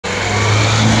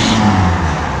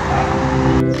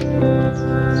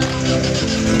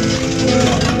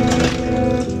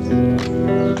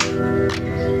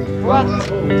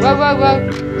whoa, whoa,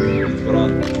 whoa.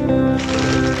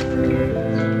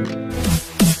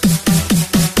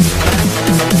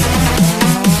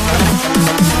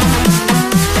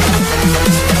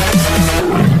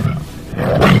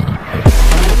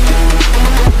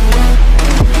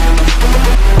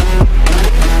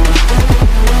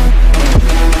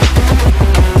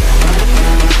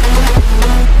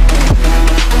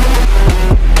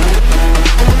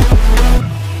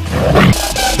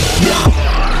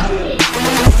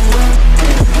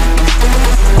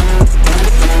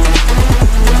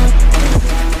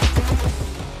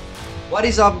 What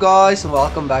is up guys, and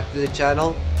welcome back to the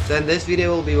channel. So in this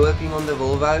video we'll be working on the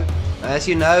Volvo. As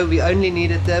you know, we only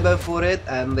need a turbo for it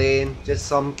and then just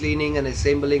some cleaning and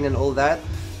assembling and all that.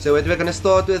 So what we're going to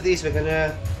start with is we're going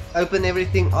to open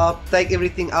everything up, take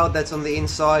everything out that's on the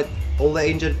inside, all the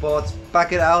engine parts,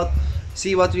 pack it out,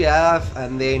 see what we have,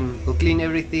 and then we'll clean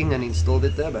everything and install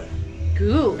the turbo.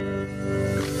 Cool.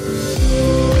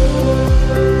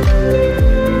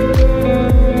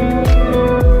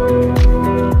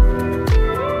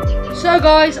 So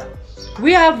guys,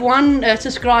 we have one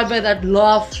subscriber that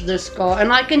loves this car,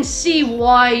 and I can see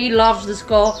why he loves this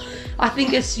car. I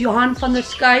think it's Johan van der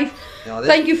Schijf. Yeah,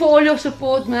 thank you for all your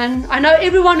support, man. I know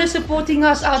everyone is supporting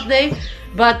us out there,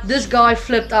 but this guy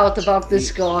flipped out about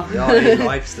this car. Yeah, he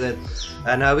likes it.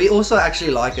 And we also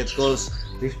actually like it because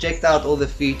we've checked out all the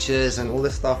features and all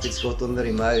the stuff it's got on the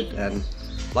remote and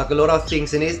like a lot of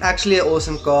things, and it's actually an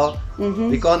awesome car.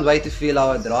 We can't wait to feel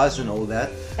how it drives and all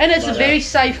that. And it's a very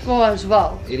safe car as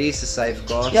well. It is a safe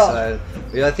car, yeah. So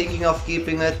we are thinking of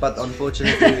keeping it, but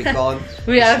unfortunately we can't.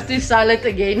 We have to sell it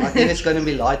again. I think it's going to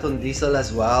be light on diesel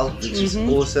as well, which is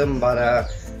awesome. But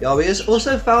yeah, we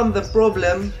also found the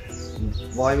problem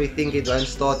why we think it won't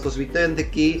start, because we turned the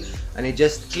key and it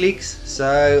just clicks.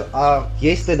 So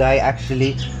yesterday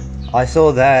actually I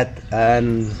saw that,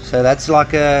 and so that's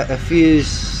like a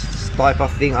fuse type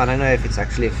of thing. I don't know if it's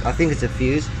actually, I think it's a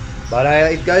fuse, but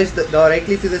it goes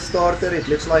directly to the starter. It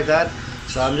looks like that,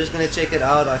 so I'm just gonna check it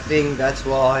out. I think that's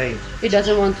why it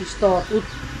doesn't want to start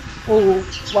or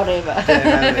whatever.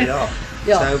 Yeah.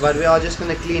 Yeah. So, but we are just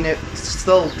gonna clean it,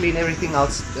 still clean everything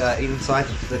else inside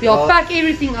the car. Yeah, pack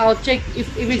everything out, check if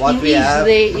everything is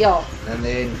there. Yeah. And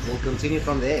then we'll continue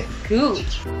from there. Cool.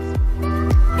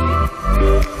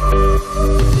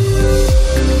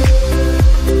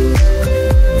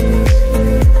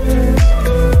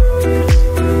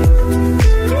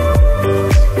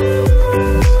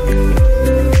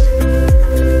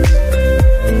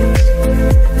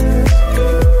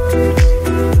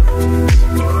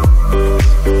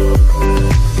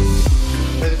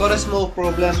 Got a small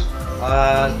problem.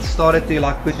 Started to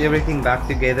like put everything back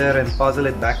together and puzzle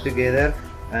it back together,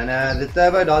 and the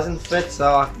turbo doesn't fit, so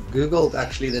I googled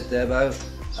actually the turbo.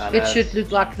 And, it should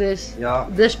look like this. Yeah.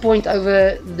 This point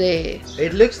over there.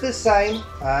 It looks the same.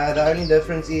 The only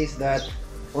difference is that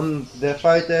on the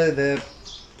photo the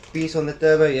piece on the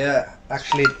turbo here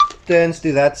actually turns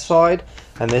to that side,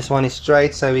 and this one is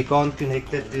straight, so we can't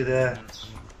connect it to the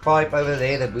pipe over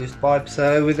there, the boost pipe.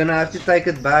 So we're gonna have to take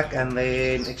it back and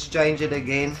then exchange it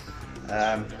again.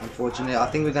 Unfortunately, I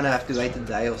think we're gonna have to wait a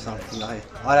day or something. I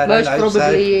don't know. Most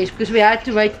probably yes, because we had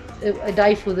to wait a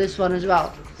day for this one as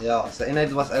well. Yeah, so and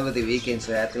it was over the weekend,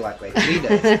 so we had to like wait 3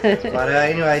 days. But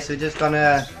anyway, so we're just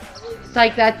gonna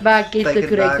take that back, get the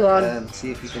correct one, and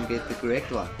see if we can get the correct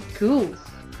one. Cool.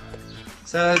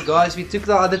 So guys, we took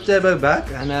the other turbo back,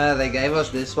 and they gave us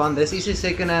this one. This is a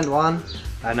second-hand one,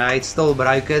 and it's still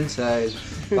broken. So,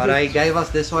 but they gave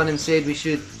us this one and said we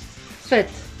should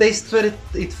test fit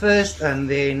it first, and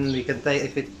then we can take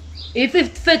if it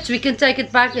fits, we can take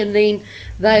it back, and then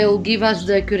they'll give us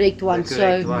the correct one. The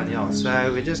correct one, yeah.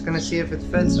 So we're just gonna see if it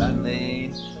fits, and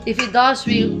then if it does,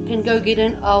 we can go get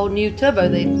our new turbo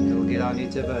then. We'll get our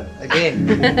new turbo again.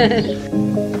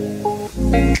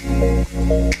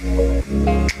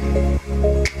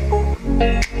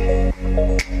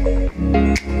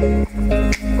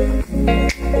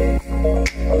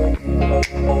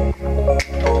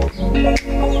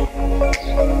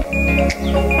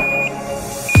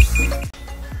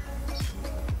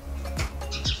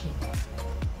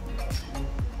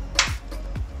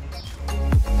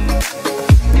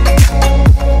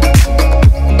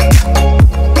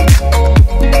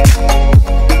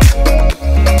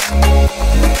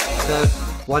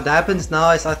 What happens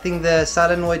now is I think the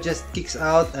solenoid just kicks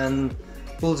out and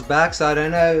pulls back, so I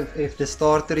don't know if the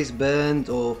starter is burnt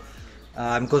or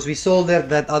because we soldered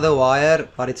that other wire,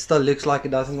 but it still looks like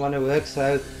it doesn't want to work.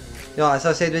 So yeah, as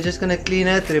I said, we're just gonna clean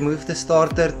it, remove the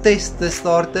starter, test the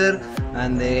starter,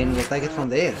 and then we'll take it from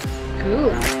there.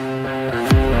 Cool.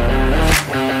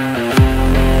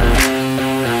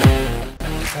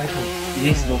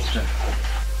 Yes, doctor.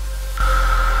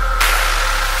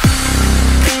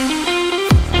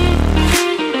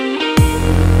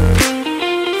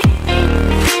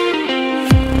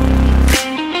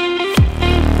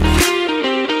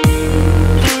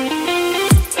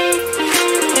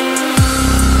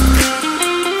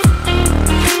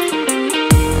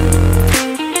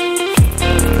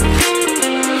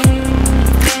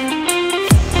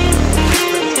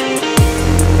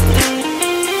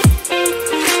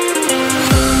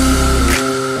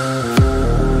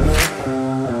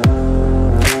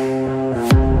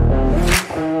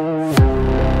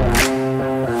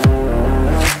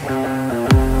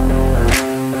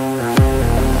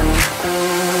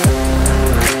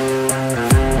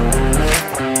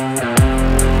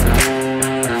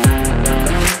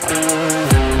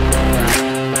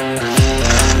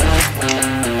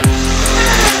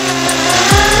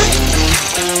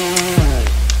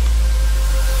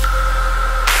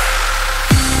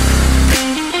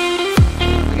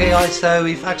 Guys, so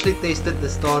we've actually tested the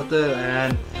starter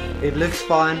and it looks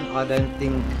fine. I don't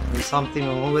think there's something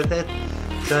wrong with it,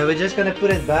 so we're just gonna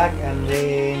put it back and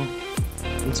then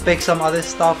inspect some other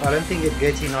stuff. I don't think it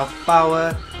gets enough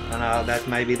power, and that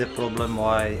may be the problem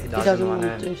why it doesn't want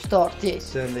to start.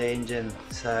 Yes, turn the engine.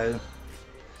 So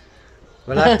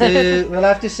we'll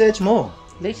have to search more.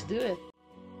 Let's do it.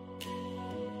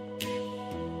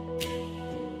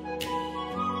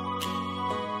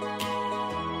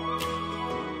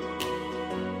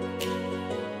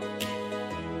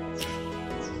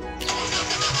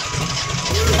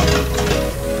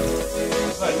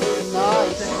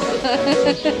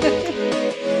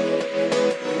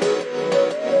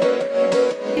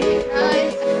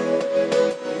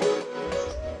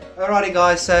 Alrighty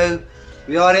guys, so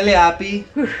we are really happy.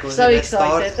 So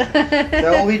excited.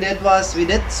 So all we did was we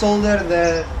did solder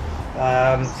the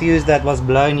fuse that was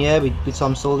blown here. We put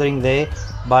some soldering there,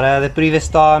 but the previous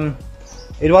time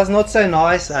it was not so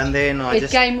nice, and then I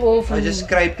just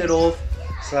scraped it off.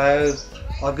 So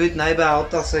our good neighbor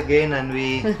helped us again, and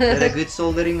we did a good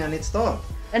soldering, and it started.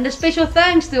 And a special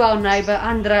thanks to our neighbor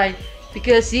Andre,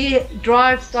 because he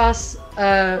drove us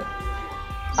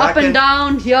up and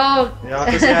down. Yeah,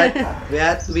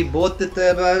 because we bought the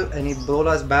turbo and he brought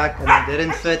us back and it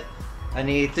didn't fit, and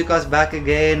he took us back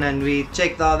again, and we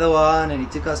checked the other one and he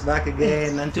took us back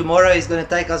again, and tomorrow he's going to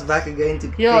take us back again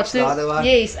to fix the other one.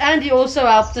 Yes, and he also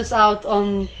helped us out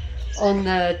on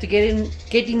to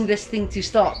getting this thing to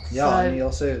start. Yeah, so. And he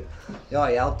also he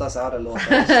helped us out a lot.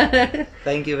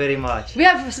 Thank you very much.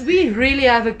 We really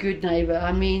have a good neighbor.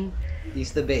 I mean,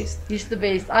 he's the best. He's the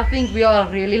best. I think we are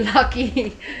really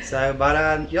lucky. So,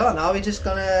 but yeah, now we're just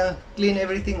gonna clean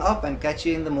everything up and catch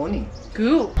you in the morning.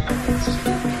 Cool.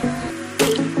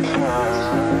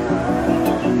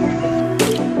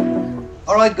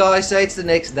 Alright guys, so it's the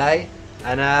next day,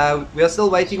 and we are still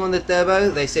waiting on the turbo.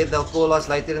 They said they'll call us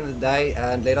later in the day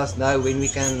and let us know when we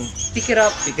can pick it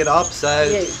up.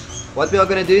 So what we are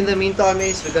going to do in the meantime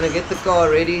is we're going to get the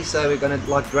car ready. So we're going to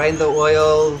like drain the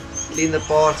oil, clean the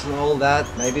parts and all that,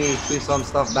 maybe put some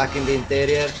stuff back in the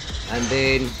interior, and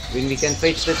then when we can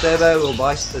fetch the turbo, we'll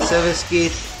buy the service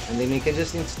kit, and then we can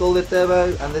just install the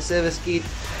turbo and the service kit,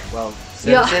 well,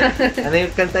 service it, and then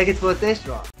we can take it for a test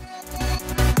drive.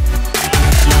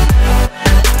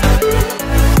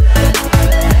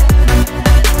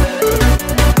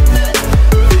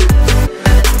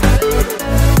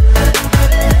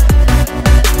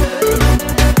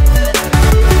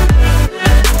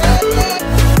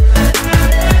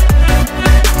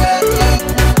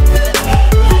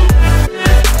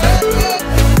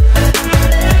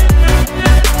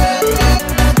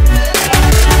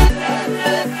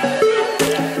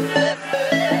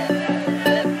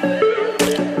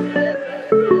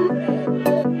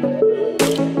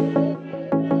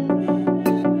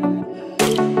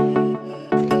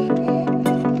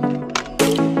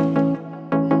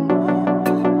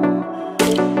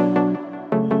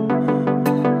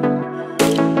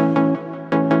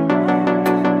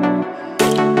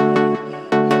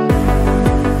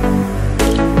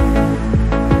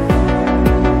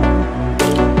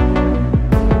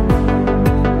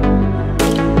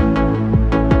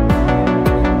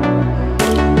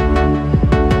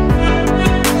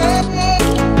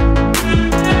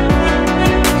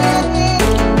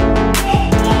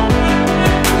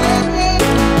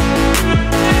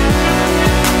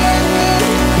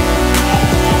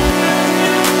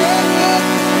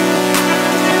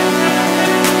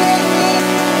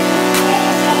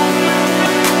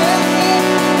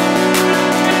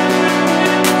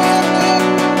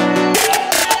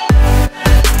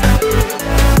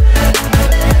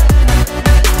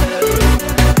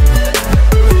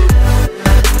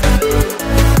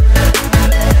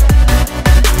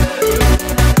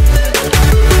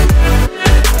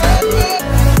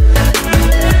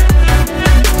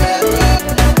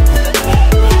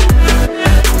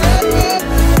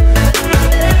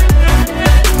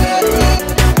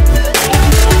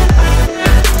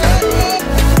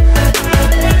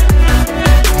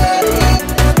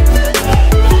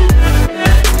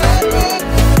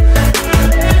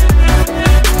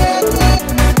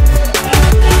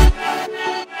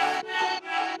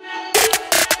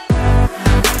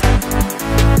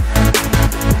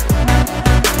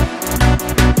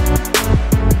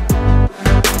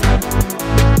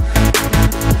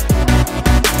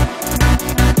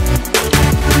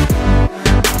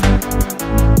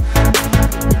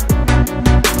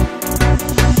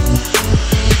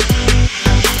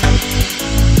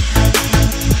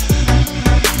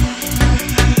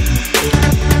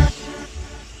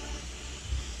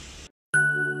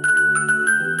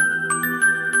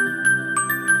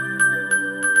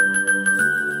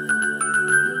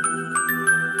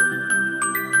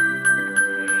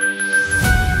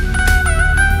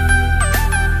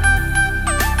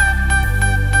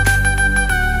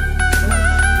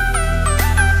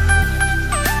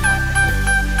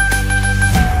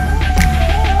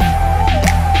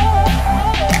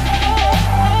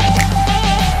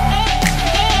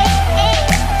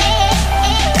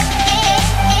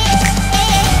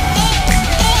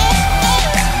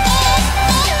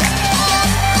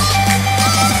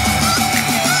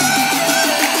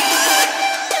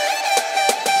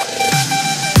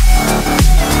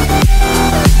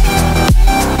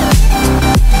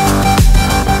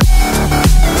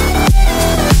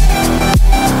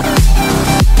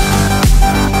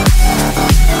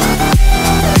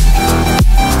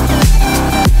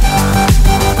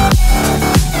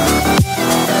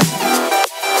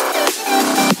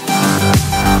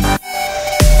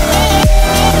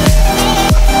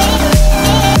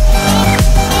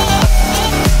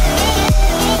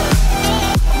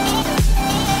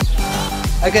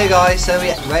 Okay guys, so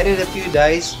we waited a few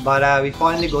days, but we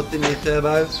finally got the new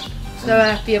turbo. So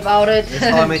happy about it. This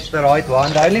time it's the right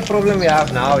one. The only problem we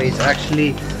have now is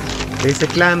actually there's a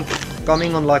clamp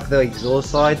coming on like the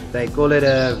exhaust side. They call it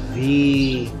a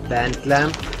V band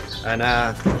clamp, and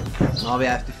now we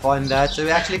have to find that. So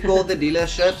we actually called the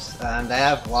dealerships, and they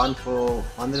have one for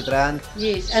 100 rand.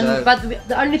 Yes, and but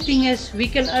the only thing is we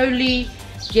can only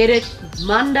get it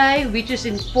Monday, which is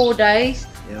in 4 days.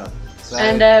 Yeah. So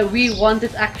and we want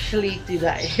it actually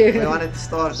today. we wanted to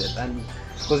start it, and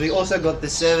because we also got the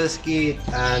service kit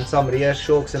and some rear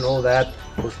shocks and all that,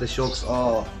 because the shocks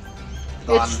are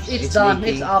done. It's done,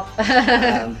 leaking. it's up.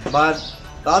 But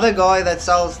the other guy that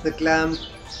sells the clamp,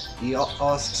 he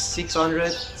asks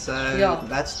 600, so yeah,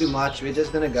 that's too much. We're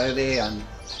just gonna go there and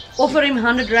offer him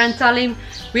 100 rand, tell him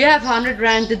we have 100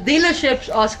 rand, the dealerships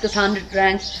ask us 100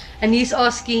 rand, and he's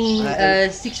asking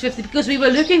 650, because we were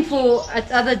looking for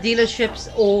at other dealerships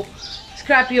or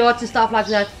scrap yards and stuff like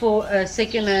that for a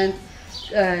second-hand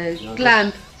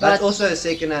clamp. That's also a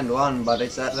second-hand one, but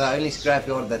it's the only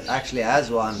scrapyard that actually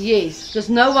has one. Yes, because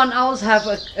no one else have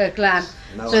a clamp.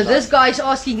 So this guy is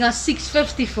asking us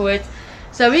 650 for it.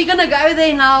 So we're gonna go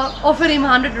there now, offer him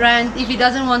 100 rand. If he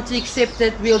doesn't want to accept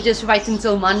it, we'll just wait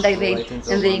until Monday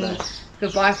then go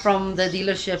buy from the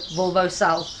dealership Volvo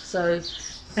South. So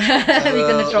we're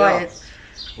gonna try it.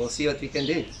 We'll see what we can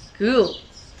do. Cool.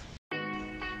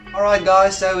 Alright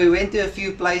guys, so we went to a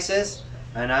few places,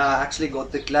 and I actually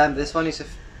got the clamp. This one is a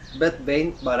bit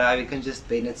bent, but we can just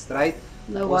bend it straight.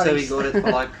 No also worries. we got it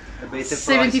for like a better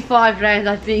 75 price. rand,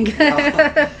 I think.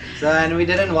 So, and we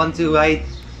didn't want to wait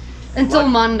until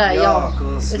Monday, yeah.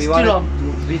 Because it's too long.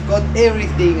 We've got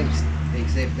everything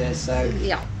except this. So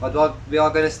yeah. But what we are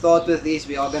gonna start with is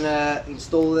we are gonna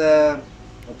install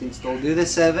do the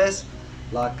service,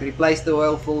 like replace the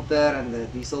oil filter and the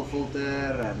diesel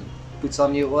filter and put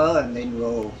some new oil, and then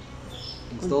we'll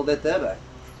install the turbo.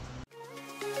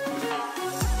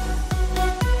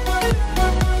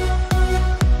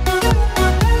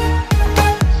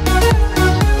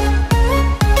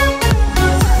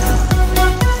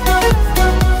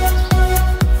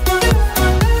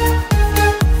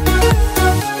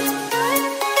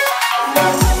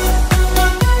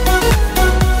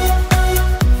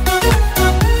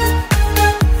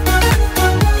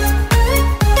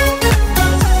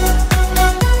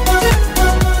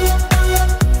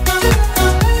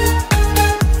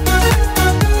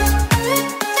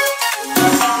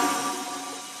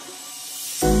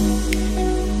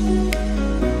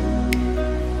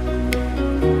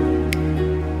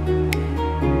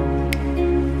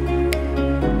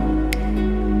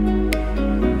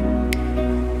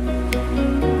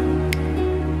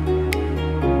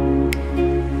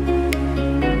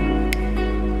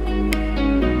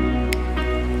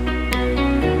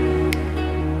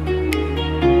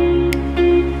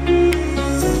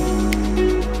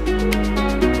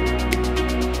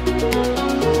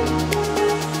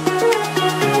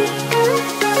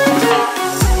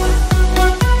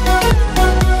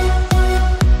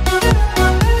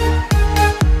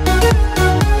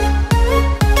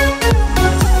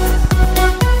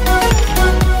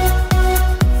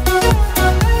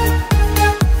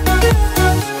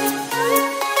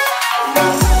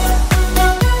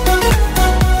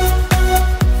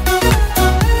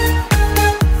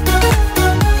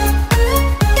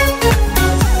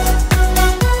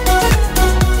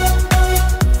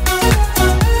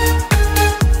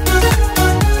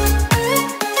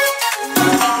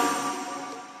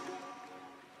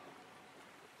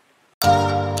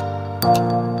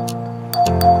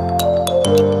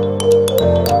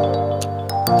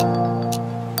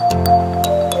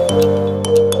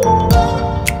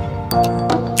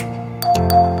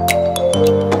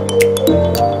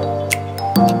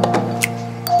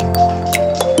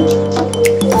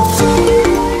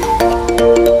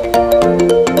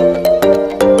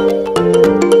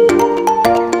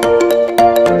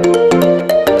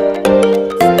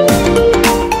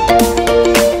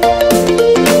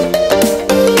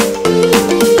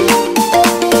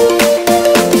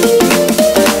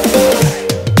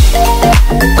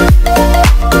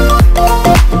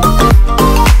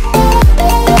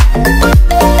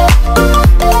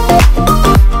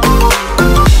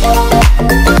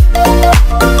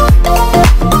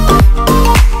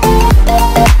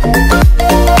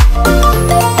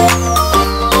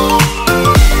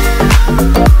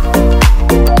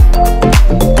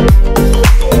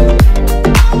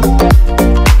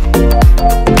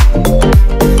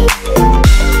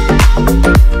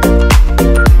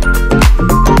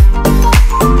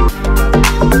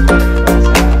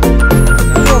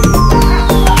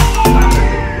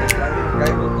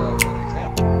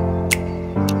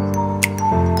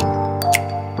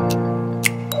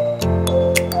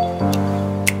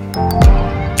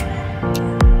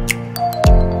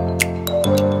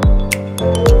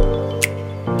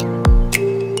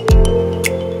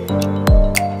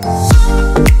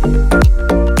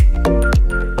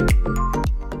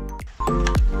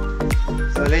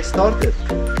 started.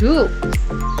 Cool.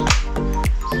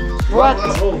 What?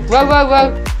 Whoa.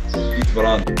 Iets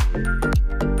brand.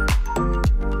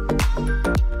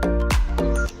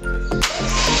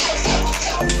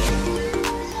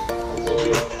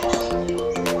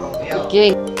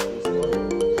 Okay.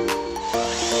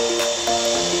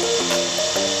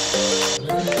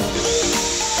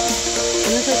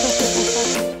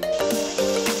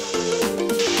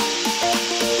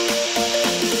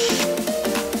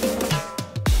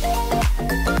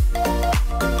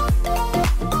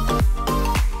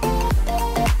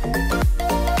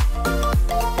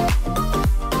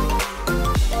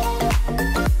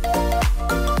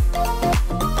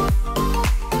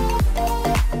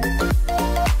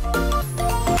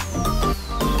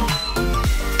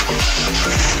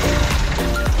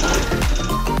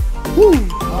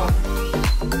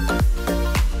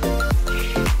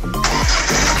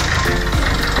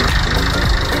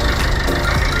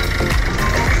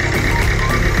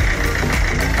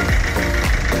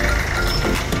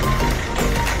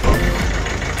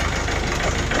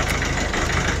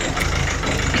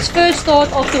 First start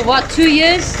after what, 2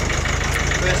 years?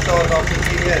 First start after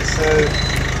 2 years, so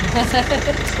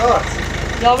start.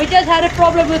 Yeah, we just had a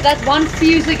problem with that one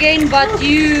fuse again, but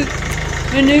you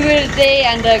maneuvered there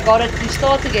and got it to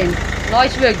start again.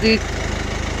 Nice work, dude.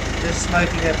 Just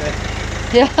smoking a bit.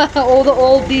 Yeah, all the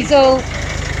old diesel.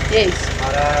 Yes.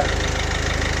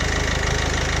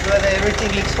 But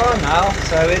everything looks fine now,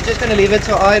 so we're just going to leave it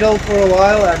to idle for a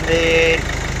while and then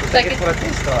we'll take it for a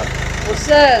test start.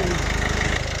 Awesome.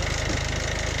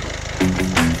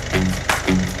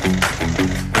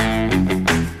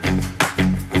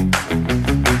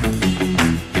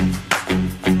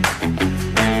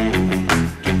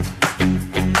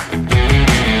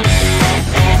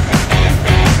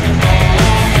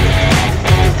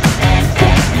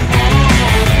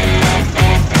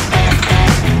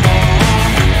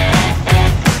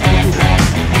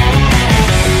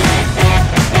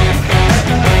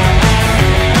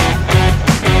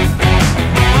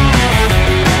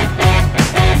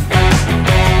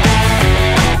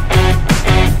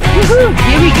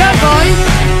 Here we go, guys.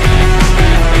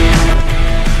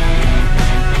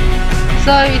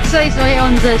 So it says right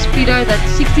on the speedo that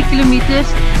 60 kilometers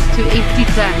to empty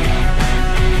tank.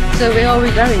 So where are we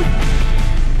going?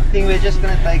 I think we're just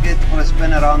going to take it for a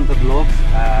spin around the block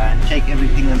and check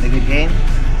everything again,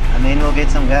 and then we'll get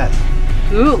some gas.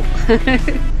 Cool.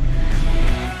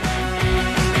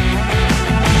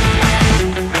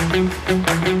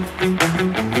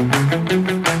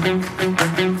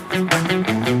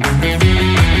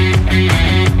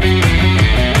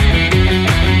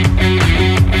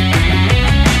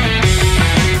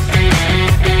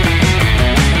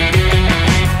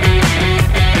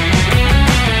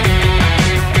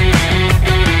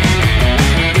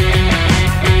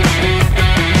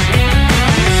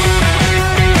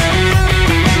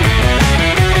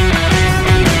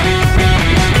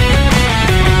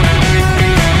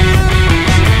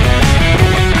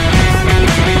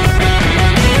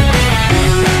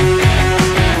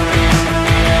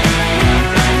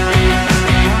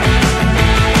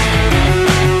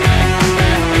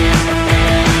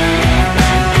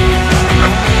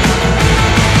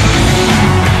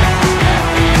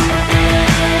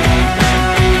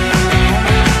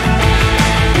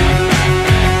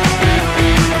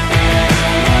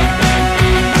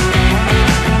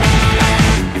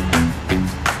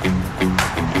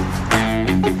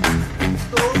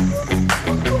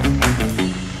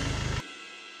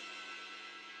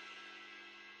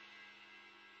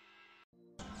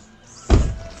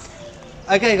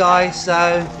 Okay guys,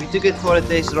 so we took it for a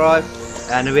test drive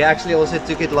and we actually also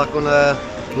took it like on a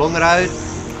long road,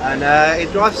 and it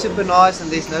drives super nice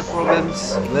and there's no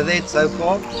problems with it so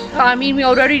far. I mean, we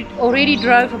already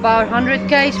drove about 100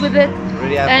 k's with it,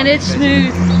 and it's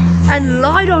smooth and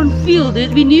light on feel,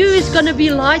 dude. We knew it's gonna be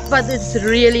light, but it's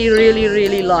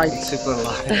really light. It's super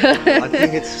light. I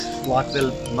think it's like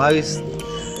the most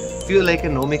fuel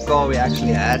economic car we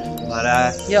actually had. But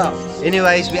yeah.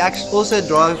 Anyways, we actually also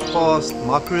drove past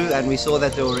Makru and we saw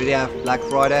that they already have Black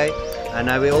Friday, and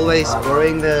we're always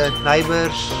borrowing the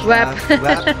neighbors' WAP. So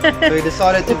we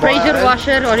decided to the pressure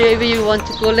washer, or whatever you want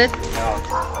to call it. Yeah.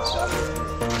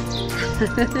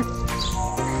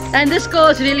 And this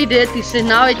car is really dirty, so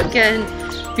now it can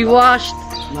be washed.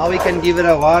 Now we can give it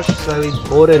a wash. So we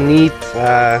bought a neat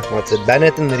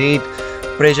Bennett and Reed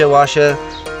pressure washer,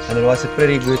 and it was a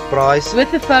pretty good price.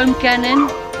 With the foam cannon.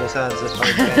 Also has a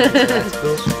foam cannon, so that's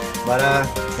cool. But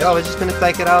yeah, we're just gonna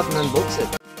take it out and unbox it.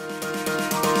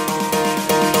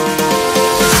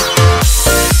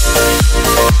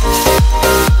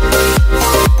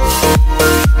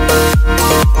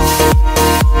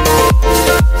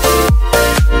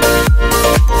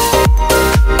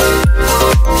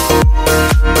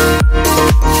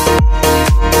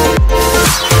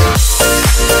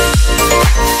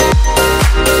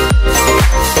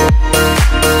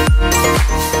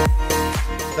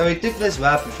 this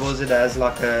wrap because it has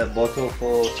like a bottle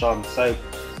for some soap,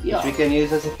 Yeah. which we can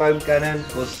use as a foam cannon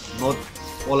because not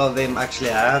all of them actually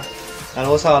have. And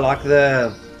also I like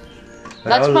the...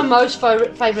 That's my most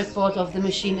favorite part of the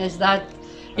machine, is that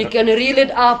you can reel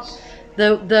it up,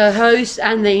 the hose,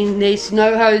 and then there's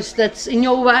no hose that's in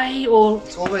your way, or...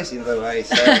 It's always in the way,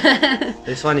 so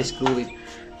this one is cool.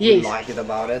 Yes. Like it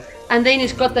about it. And then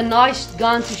it's got the nice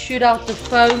gun to shoot out the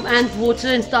foam and water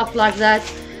and stuff like that.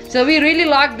 So we really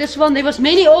like this one. There was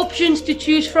many options to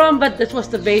choose from, but this was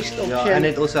the best option. Yeah, and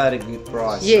it also had a good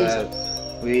price. Yes.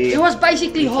 So it was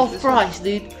basically half price,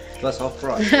 dude. It was half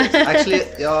price. Yes. Actually,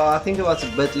 yeah, I think it was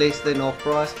a bit less than half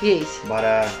price. Yes. But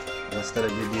it was still a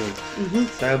good deal.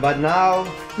 So, but now...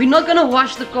 We're not gonna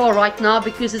wash the car right now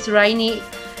because it's rainy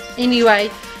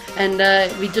anyway. And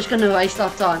we're just gonna waste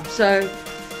our time. So,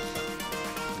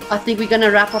 I think we're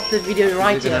gonna wrap up the video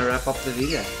right here. We're gonna wrap up the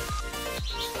video.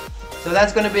 So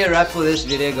that's gonna be a wrap for this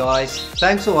video, guys.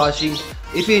 Thanks for watching.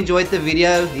 If you enjoyed the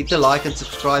video, hit the like and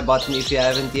subscribe button if you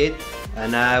haven't yet.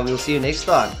 And we'll see you next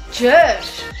time.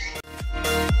 Cheers!